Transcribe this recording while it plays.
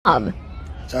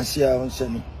Sasia on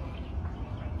semi.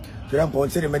 Grandpa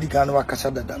said the medical no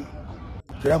Casadan.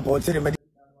 Grandpa said the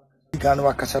medical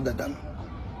no Casadan.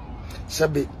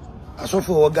 Sabi, I saw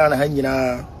for Ghana hanging.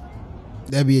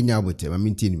 There be a now with him. I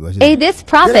mean, hey, this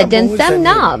prophet didn't some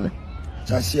knob.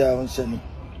 Sasia on semi.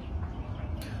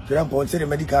 Grandpa said the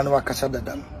medical no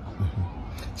Casadan.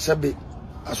 Sabi,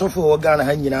 I saw for Ghana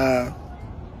hanging.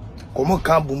 Como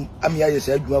Cambum, Amia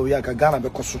said, we are Ghana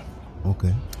because.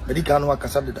 Okay. Medical no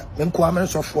Casadada. Then Quamen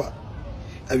software.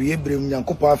 I will bring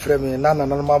Yankopa frame and Nana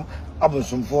Mam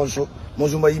Abunson Fonso,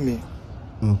 Mozuma Imi.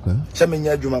 Okay.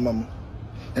 Semenya Juma Mam.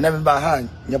 And never behind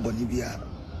Yabonibia.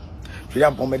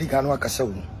 Fiampo Medical no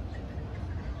Casau.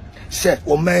 Say,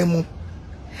 O Mamu.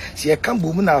 See a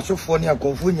Camboom now so funny a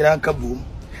confusion Camboom.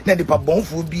 Nadi Pabon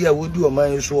for beer would do a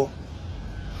man so.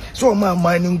 So my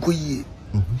mining kui.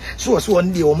 So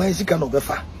one day, O Mexican of the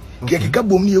fa.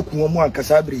 Gekabum you Kumo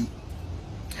Casabri.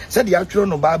 Said the actual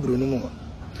no Babru no more.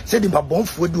 Said the Babon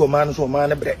food do a man so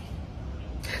man a bread.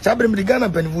 Sabrim the Ghana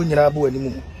Penwoon Abu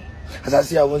anymore. As I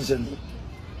say, I was saying,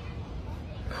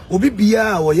 Ubi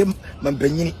Bia or Yem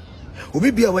Mampenini.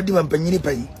 Ubi Bia what Diman Penini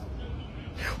Pen.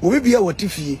 Ubi Bia what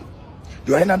Tiffy.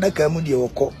 Do I not Camudi or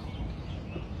Co?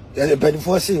 As a penny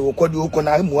for say, or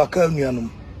Codu Waka Nianum.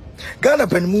 Ghana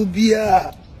Penmu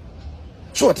Bia.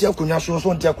 So Tiakunya so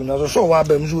Tiakunya so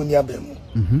Wabem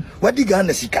Niabem. What the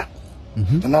Ghana Sika?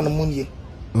 Nana Munye.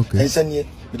 Okay. And send ye,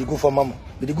 we go for Mamma.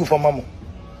 We go for Mamma.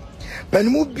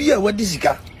 Penmu Bia what this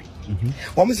Sika?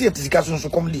 One see if this Sika so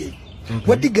come here.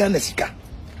 What the Ghana Sika?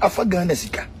 Afa Ghana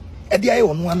Sika. At the eye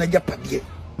on one Japan.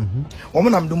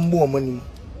 Woman, I'm doing more money.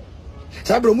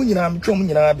 Sabro Munina, I'm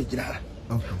Chomina Bigina.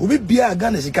 Ubi Bia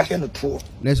Ghana Sika and a true.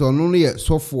 There's only a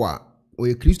software or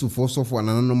a Christopher software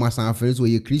and no master friends or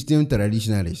a Christian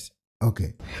traditionalist.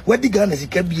 Okay. What the Ghana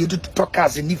Sika be to talk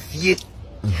as in if ye.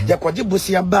 Yakwaje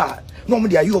bosia ba no mo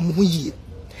dia yo mo yi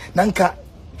nanka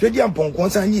twedi ampon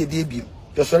konsa nye de bi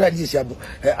to so ra ni sia bo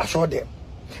aso de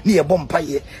ni ye bom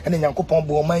paye ene Nyankopon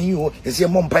bo man yi o ese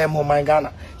mo mpaye mo man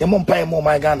Ghana ye mo mpaye mo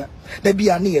man Ghana da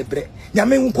bia ne ye bre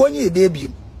nyame nko nye de bi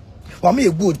wa me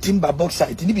egbu timber box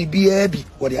site ni bibia bi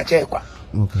wo de ache kwa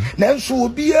okay na nso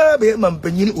obia be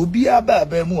mampanyini obia ba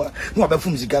ba mu a no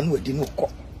abafum sika no adi no ko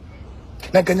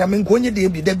na kanyame nko nye de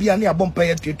bi da bia ne abom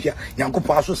paye tuatua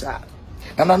Nyankopon aso sa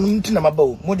Nana ntina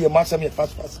mabao mo de masam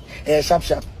fast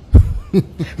sharp me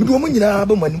do mo nyina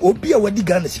ba mani obi a wadi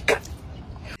Ghana sika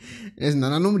yes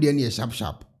nana no de na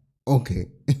sharp okay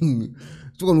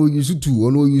so no use two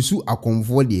or no use a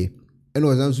comfort there and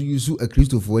was also use a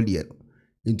Christopher there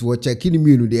into a checking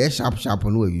me no de sharp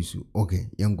no use okay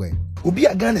young guy obi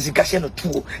a Ghana sika she no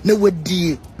tuo na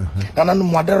wadi nana no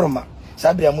modaroma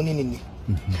sabre amuni ni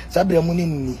sabre amuni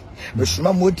ni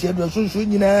mesuma motie do sunsun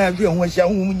nyina hwe ho ahia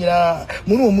ho nyina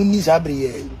muno munni sabre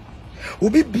ye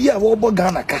obi bia wo bo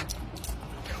Ghana ka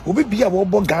obi bia wo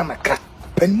bo Ghana ka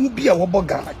panmu bia wo bo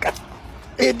Ghana ka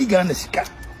e di Ghana sika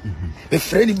be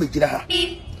freni begina ha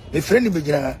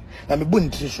na me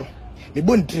bontri so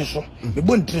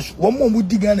wo mo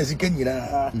di Ghana sika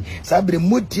nyina sabre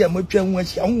motie matwa ho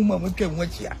ahia ho matwa ho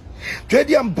ahia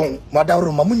twedi ampon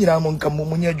madawro ma munyina mo nka mo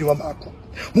munya adwuma maako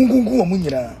mungungu wa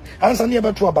munyina ansa ne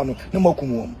beto aba no na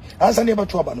makum wo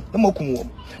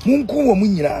munku wo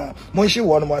munyina mo hye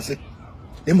wo no mo ase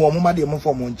e mo ma de mo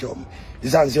fo mo nche wo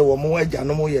izanse wo mo agya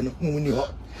no mo ye no mu ni ho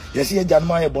yesi agya no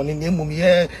ma ye boni ne mum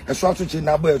ye eso atochi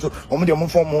na ba eso wo mo de mo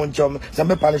fo mo nche wo se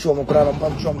me pa ne hye wo mo kura na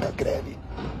mpa so mo ka kredi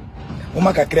wo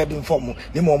ma ka kredi mfo mo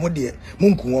ne mo de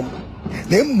munku wo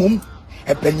na mum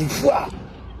epanyifu a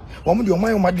wo mo de o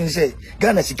man wo den se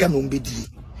Ghana sika no mbedi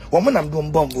wo mo nam do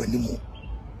mbombo animu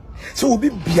so obi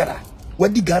biara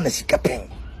wadi Ghana sika pen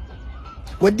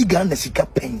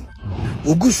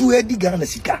ogusu edi Ghana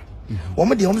sika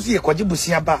omo de omo se yekoje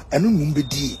bosia ba anu nwum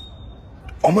bedi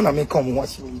omo na me ka omo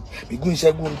wase me gun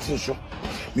se gu mti so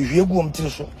me hwie gu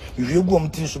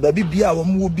mti so ba bibia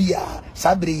omo obi a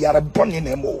sabre yare boni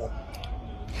na emo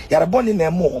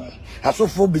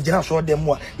asofo bigina so dem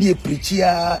a na e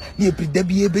preachia na e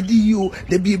predabie bedi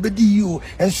yo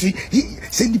enso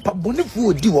se nipa bonefo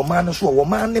odi wo man no so wo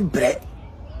man ne bre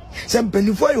se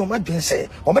mpanifo ayo ma dwen se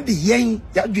o ma de yen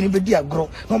ya dwen bedi agro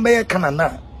no me ye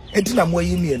kanana enti na mo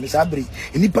yi mi enu sabre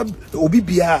nipa obi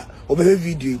bia obe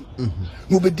video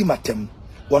no bedi matem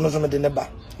wono so me de ne ba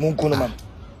munkuno mam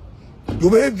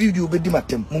obe video bedi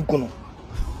matem munkuno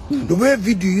obe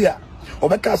video ya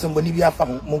obeka asemboni bia fa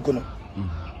munkuno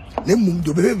ne mum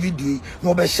do be video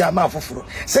no be sha ma foforo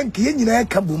senke ye nyina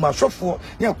ka bum asofo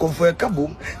ne akonfo ka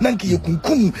bum na nke ye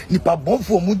kunkum nipa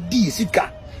bonfo mu di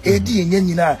sika e di ye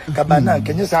nyina ka ba na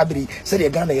kenye sabri se de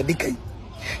Ghana ye de kai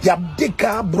ya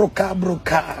deka broka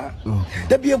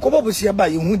da bi enko bo sia ba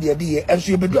ye hu de de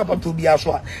enso ye bedu apato bi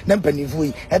aso a na mpanifo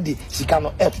yi e de sika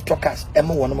no e to tokas e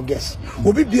mo wonom guess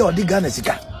obi bi odi Ghana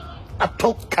sika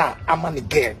atoka amane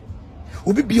ge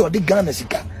obi bi odi Ghana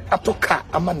sika atoka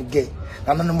amane ge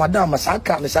na no madam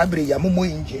saka me sabre ya momo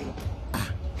engine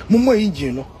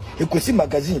no ekosi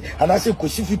magazine anase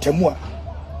ekosi fitamu a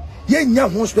ye nya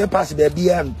ho spare pass be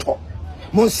bia nto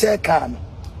mon se ka no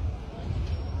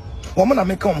woman na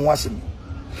make am wasem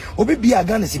obi bia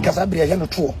Ghana sika sabre ya no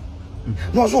to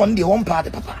no so on de one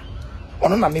part papa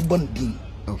ono na me bon din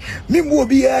me mu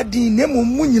obi ya din ne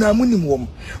mu nyina mu nim wom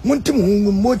montim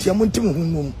hunhum motia montim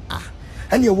hunhum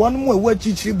ane won mu ewa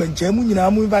chichiri bancha mu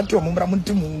nyina mu invite o mbra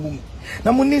montim hunhum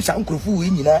na mu ni sa nkrofu wi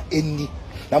nyina enni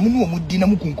na mu mu di na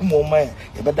mu kunkum o man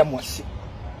e beda mo ase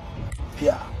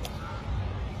pia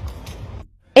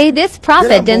This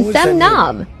prophet and some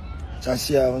knob.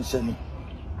 Sasia on semi.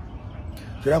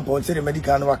 Jira po nsere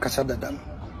medical no akasa dada.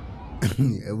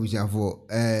 Ebuja for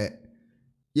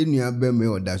yenua be me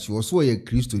oda so ye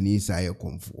Kristo ni isa ye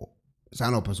komfo. Sa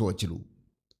na opeso o chiro.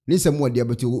 Ni se mo de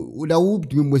abeti oda wo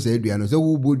tumi mo se edua no se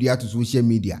wo bodi ato social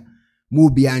media. Mo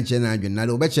bi anche na adwen na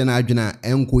de obeche na adwen a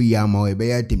enko yi ama we be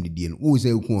ya temdidie no. Wo se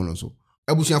eku no so.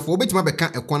 Abusuafo obetima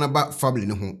beka Ekwanaba family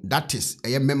ne ho, that is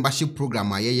a membership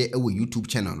program ayeye ewe YouTube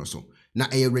channel no so na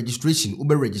a registration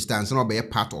ube register and so be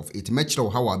part of it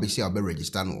matchro how abesi ube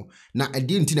register no na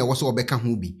ade nti na wo obeka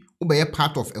ho bi ube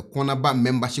part of Ekwanaba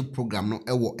membership program no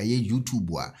ewo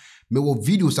YouTube a mewo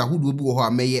videos ahodo bi wo ho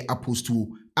a meye apostu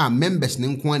a members ne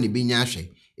nko an benya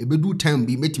ahwe ebedu time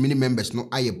bi metimi ne members no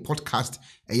aye podcast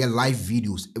live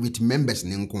videos with members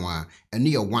ne nko a ene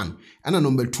ye 1 ana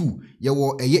number 2 ye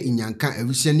wo inyanka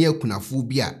awisia ne akunafo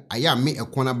bi a aya me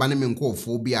Ekwanaba ne me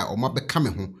nkofo bi a o mabeka me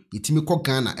ho yitimi ko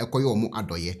Ghana ekoye o mu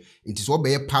adoye nti so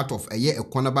be part of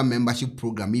Ekwanaba membership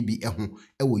program bi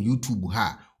ewo YouTube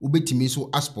ha ubetimi so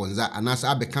sponsor anasa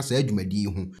abeka sa adwumadi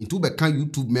ho nti ubeka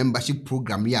YouTube membership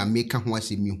program ya make ho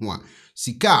asemi ho a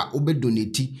sika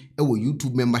obedonate ewo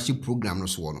YouTube membership program no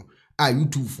so no a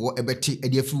YouTube for ebeti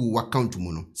ediafi wo account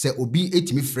mu no se obi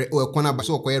etimi frɛ o Ekwanaba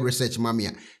so okoye research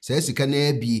mamia se sika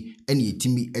na bi ene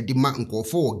etimi edima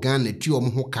nkofo wo Ghana tuo mo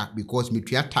ho ka because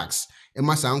metua tax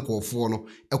emasa nkofo no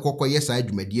ekokoye sa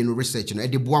adwumadi no research no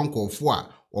edeboa nkofo a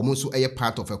omo so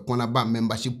part of Ekwanaba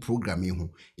membership program ho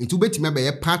nti ubetimi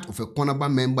be part of Ekwanaba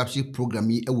membership program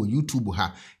ewo YouTube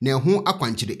ha na ho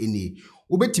akwankyere eni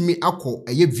ubetimi akọ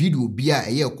video bia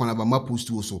Ekwanaba ma post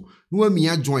wo so no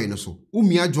amia join so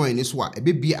umia join so a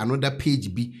ebebie another page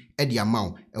bi e de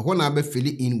amount ho na be fill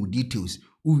in with details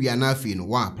uwia na afi no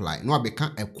wa apply no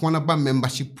abeka Ekwanaba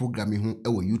membership program ho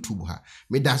ewo YouTube ha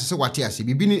me da se wate ase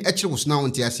bibi ni ekire wo so na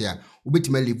wonte ase a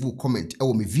ubetimi leave comment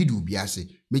ewo me video bi ase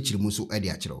me kire mu so e de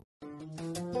akire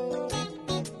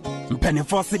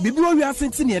Pennyforce bibi wo wiase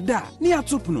ntine da ni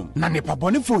atopnum na ne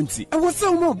pabone fonti e wo se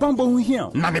wo bambo hu hia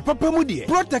na ne papa mu de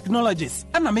Pro Technologies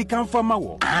ana me kan fama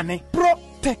wo ane Pro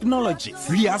Technologies.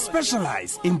 We are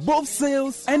specialized in both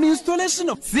sales and installation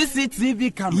of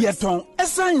CCTV cameras. Yeton,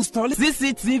 esa install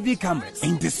CCTV cameras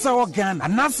in the South Ghana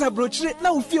and NASA brochure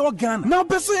now fear Ghana. Now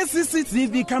pursue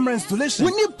CCTV camera installation.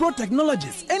 We need Pro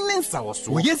Technologies and then South.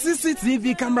 We get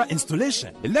CCTV camera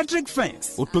installation, electric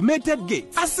fence, automated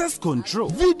gate, access control,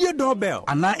 video doorbell,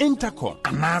 and our intercom,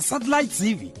 and our satellite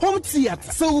TV, home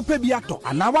theater, so upebiato,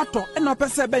 and our water, and our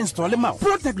person install them out.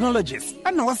 Pro Technologies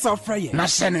and our South Fryer. Na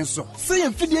shenenso.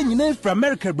 Say fidie nyina from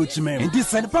America brochime ndi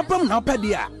send papam na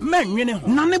opedia man nwene ho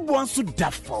na ne bo anso da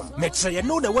form me kire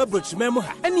no the web brochime mu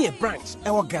ha ene e branch e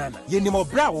wo Ghana ye ni mo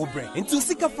bra wo bre nti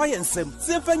sika fire nsem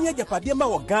se fanya japade ma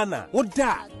wo Ghana wo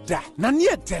da na ne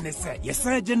tenese yes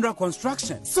general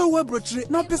construction so web brochire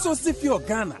na peso si fi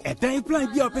Ghana e dan plan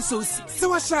bi opeso si se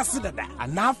wa sha se dada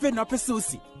anafe na opeso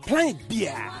si plan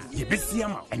bia ye besia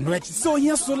ma eno achi so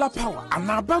here solar power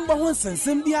ana bamba ho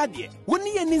nsensem bi ade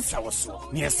woni ye ni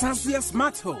nsawoso ne esanso ye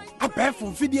smart home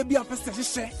abefo fidie bi apese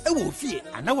hye e wo fie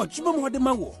ana watwuma mo de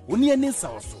ma wo woni ye ni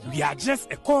nsawoso we are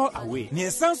just a call away ne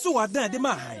esanso wadan de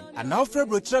ma han ana ofre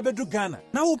brochire bedu Ghana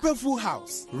na wo pe full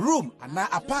house room ana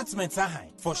apartment ahan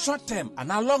for short term and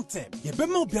long term ye be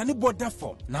ma obiane border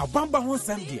form na bamba ho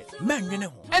nsem de ma nwene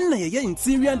ho enna ye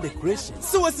interior decoration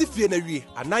so wasi fie na wie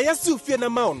ana ye si fie na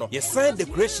ma wo no ye sign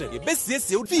decoration ye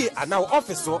besiesie wo fie ana wo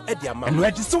office wo e di ama eno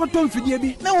edi so to mfidie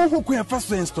bi na wo ho kwa fa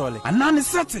so install ana ne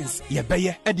settings ye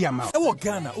beye e di ama e wo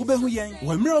Ghana wo behu yen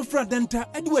wo mmerɛ fra denta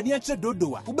e di wani akyɛ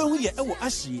dodoa wo behu ye e wo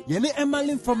ahye ye ne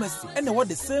Emerlin Pharmacy e na wo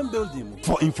the same building.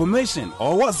 For information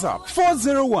or WhatsApp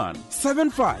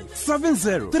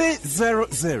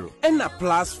 401-7570-300 and a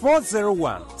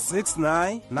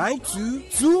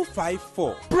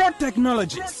 +401-6992-254. Pro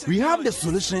Technologies. We have the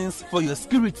solutions for your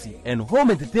security and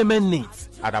home entertainment needs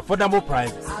at affordable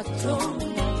prices.